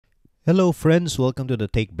Hello friends, welcome to the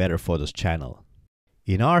Take Better Photos channel.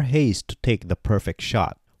 In our haste to take the perfect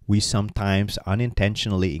shot, we sometimes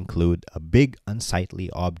unintentionally include a big unsightly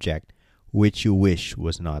object which you wish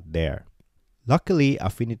was not there. Luckily,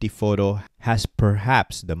 Affinity Photo has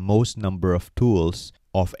perhaps the most number of tools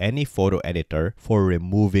of any photo editor for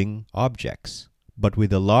removing objects. But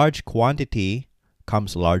with a large quantity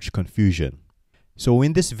comes large confusion. So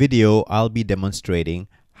in this video, I'll be demonstrating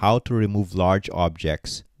how to remove large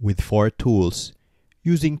objects with 4 tools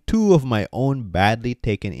using 2 of my own badly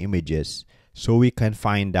taken images so we can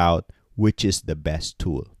find out which is the best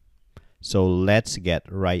tool. So let's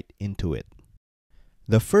get right into it.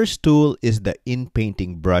 The first tool is the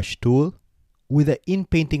Inpainting Brush tool. With the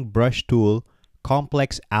Inpainting Brush tool,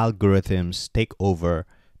 complex algorithms take over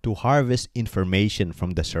to harvest information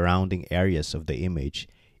from the surrounding areas of the image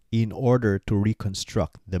in order to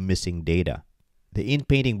reconstruct the missing data. The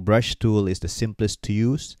Inpainting Brush tool is the simplest to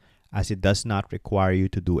use as it does not require you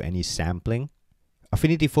to do any sampling.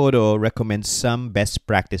 Affinity Photo recommends some best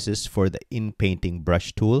practices for the Inpainting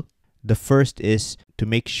Brush tool. The first is to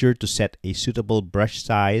make sure to set a suitable brush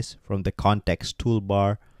size from the context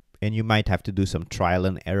toolbar, and you might have to do some trial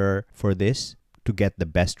and error for this to get the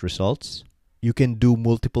best results. You can do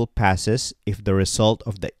multiple passes if the result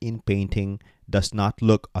of the inpainting does not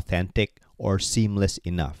look authentic or seamless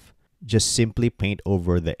enough. Just simply paint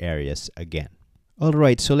over the areas again.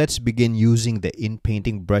 Alright, so let's begin using the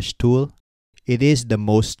Inpainting Brush tool. It is the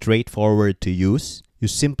most straightforward to use. You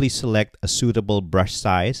simply select a suitable brush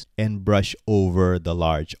size and brush over the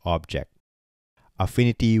large object.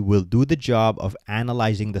 Affinity will do the job of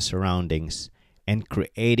analyzing the surroundings and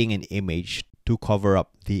creating an image to cover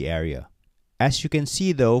up the area. As you can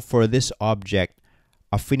see though, for this object,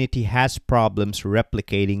 Affinity has problems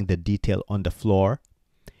replicating the detail on the floor.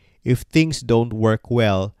 If things don't work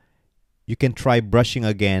well, you can try brushing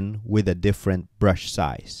again with a different brush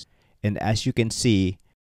size. And as you can see,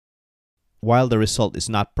 while the result is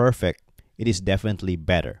not perfect, it is definitely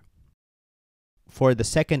better. For the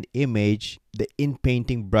second image, the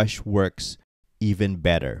Inpainting Brush works even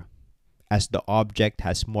better, as the object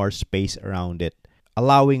has more space around it,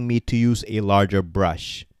 allowing me to use a larger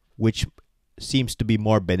brush, which seems to be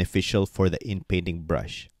more beneficial for the Inpainting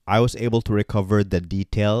Brush. I was able to recover the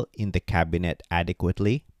detail in the cabinet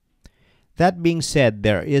adequately. That being said,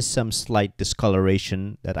 there is some slight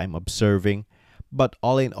discoloration that I'm observing, but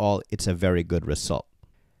all in all, it's a very good result.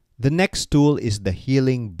 The next tool is the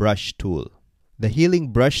Healing Brush tool. The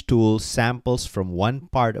Healing Brush tool samples from one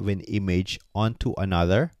part of an image onto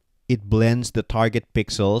another. It blends the target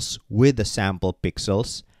pixels with the sample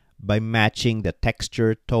pixels by matching the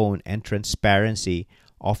texture, tone, and transparency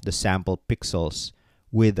of the sample pixels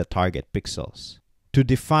with the target pixels. To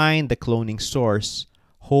define the cloning source,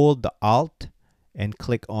 hold the Alt and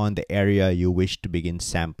click on the area you wish to begin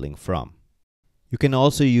sampling from. You can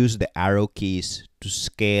also use the arrow keys to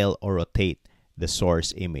scale or rotate the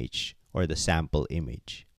source image or the sample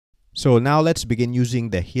image. So now let's begin using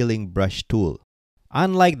the Healing Brush tool.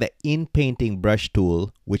 Unlike the Inpainting Brush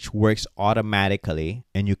tool, which works automatically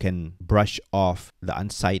and you can brush off the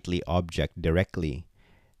unsightly object directly,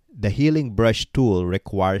 the Healing Brush tool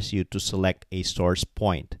requires you to select a source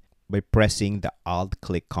point by pressing the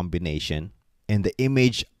Alt-click combination, and the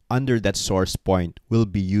image under that source point will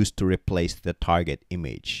be used to replace the target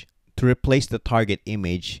image. To replace the target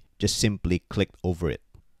image, just simply click over it.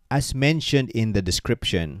 As mentioned in the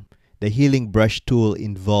description, the Healing Brush tool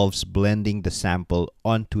involves blending the sample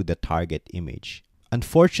onto the target image.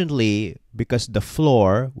 Unfortunately, because the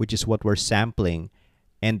floor, which is what we're sampling,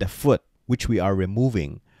 and the foot, which we are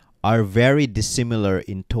removing, are very dissimilar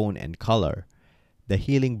in tone and color, the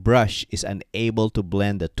Healing Brush is unable to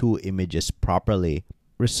blend the 2 images properly,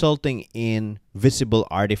 resulting in visible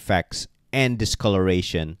artifacts and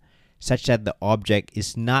discoloration such that the object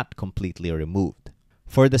is not completely removed.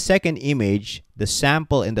 For the second image, the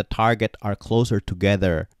sample and the target are closer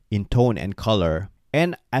together in tone and color,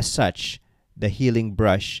 and as such, the Healing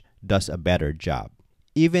Brush does a better job,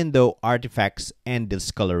 even though artifacts and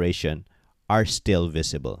discoloration are still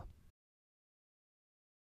visible.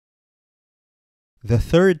 The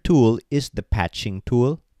third tool is the Patching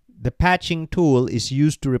tool. The Patching tool is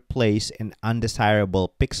used to replace an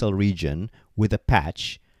undesirable pixel region with a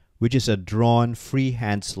patch, which is a drawn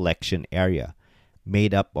freehand selection area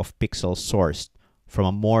made up of pixels sourced from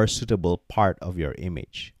a more suitable part of your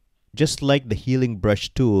image. Just like the Healing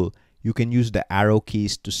Brush tool, you can use the arrow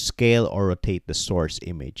keys to scale or rotate the source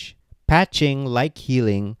image. Patching, like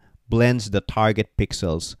healing, blends the target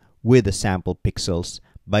pixels with the sample pixels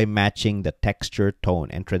by matching the texture, tone,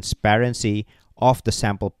 and transparency of the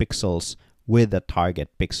sample pixels with the target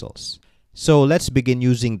pixels. So let's begin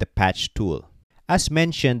using the patch tool. As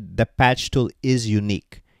mentioned, the patch tool is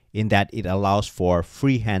unique in that it allows for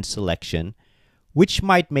freehand selection, which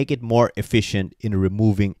might make it more efficient in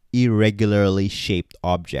removing irregularly shaped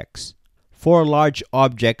objects. For large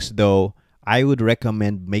objects though, I would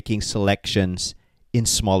recommend making selections in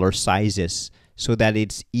smaller sizes so that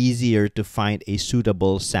it's easier to find a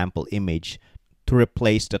suitable sample image to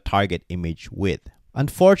replace the target image with.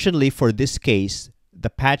 Unfortunately for this case, the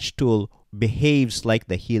patch tool behaves like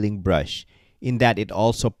the healing brush in that it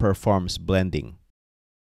also performs blending.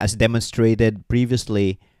 As demonstrated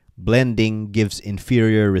previously, blending gives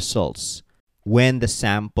inferior results when the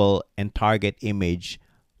sample and target image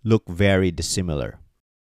look very dissimilar.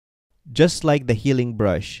 Just like the healing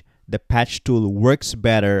brush, the patch tool works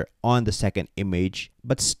better on the second image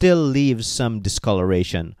but still leaves some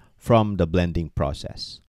discoloration from the blending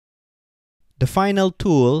process. The final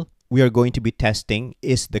tool we are going to be testing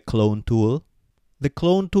is the clone tool. The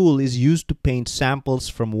clone tool is used to paint samples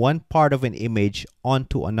from one part of an image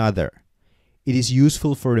onto another. It is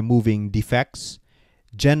useful for removing defects,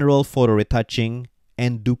 general photo retouching,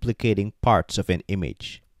 and duplicating parts of an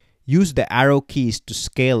image. Use the arrow keys to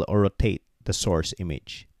scale or rotate the source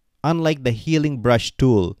image. Unlike the healing brush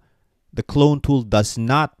tool, the clone tool does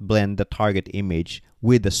not blend the target image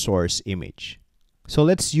with the source image. So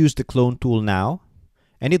let's use the clone tool now,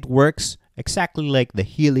 and it works exactly like the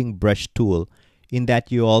healing brush tool in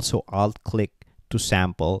that you also alt-click to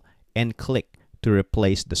sample and click to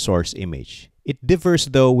replace the source image. It differs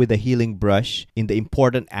though with the healing brush in the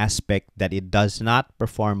important aspect that it does not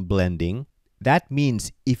perform blending. That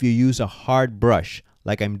means if you use a hard brush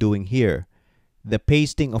like I'm doing here, the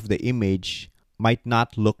pasting of the image might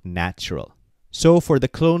not look natural. So for the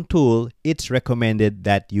clone tool, it's recommended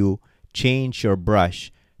that you change your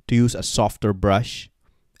brush to use a softer brush,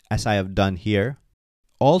 as I have done here.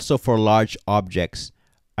 Also for large objects,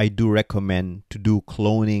 I do recommend to do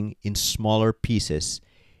cloning in smaller pieces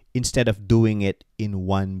instead of doing it in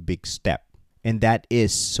one big step. And that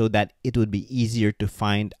is so that it would be easier to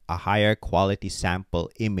find a higher quality sample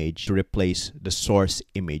image to replace the source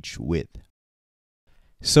image with.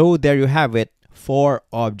 So there you have it, 4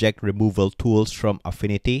 object removal tools from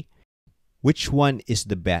Affinity. Which one is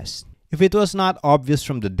the best? If it was not obvious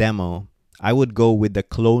from the demo, I would go with the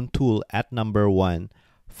clone tool at number 1,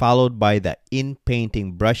 followed by the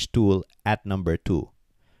Inpainting Brush tool at number 2.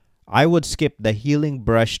 I would skip the healing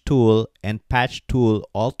brush tool and patch tool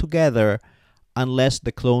altogether unless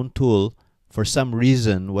the clone tool for some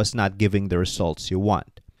reason was not giving the results you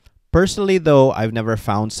want. Personally though, I've never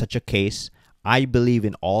found such a case. I believe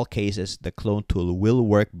in all cases the clone tool will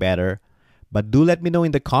work better, but do let me know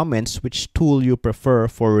in the comments which tool you prefer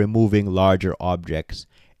for removing larger objects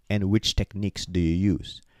and which techniques do you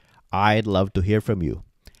use. I'd love to hear from you.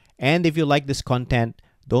 And if you like this content,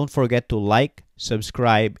 don't forget to like,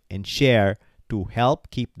 subscribe, and share to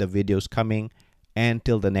help keep the videos coming. And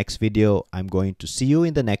till the next video, I'm going to see you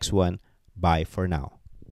in the next one. Bye for now.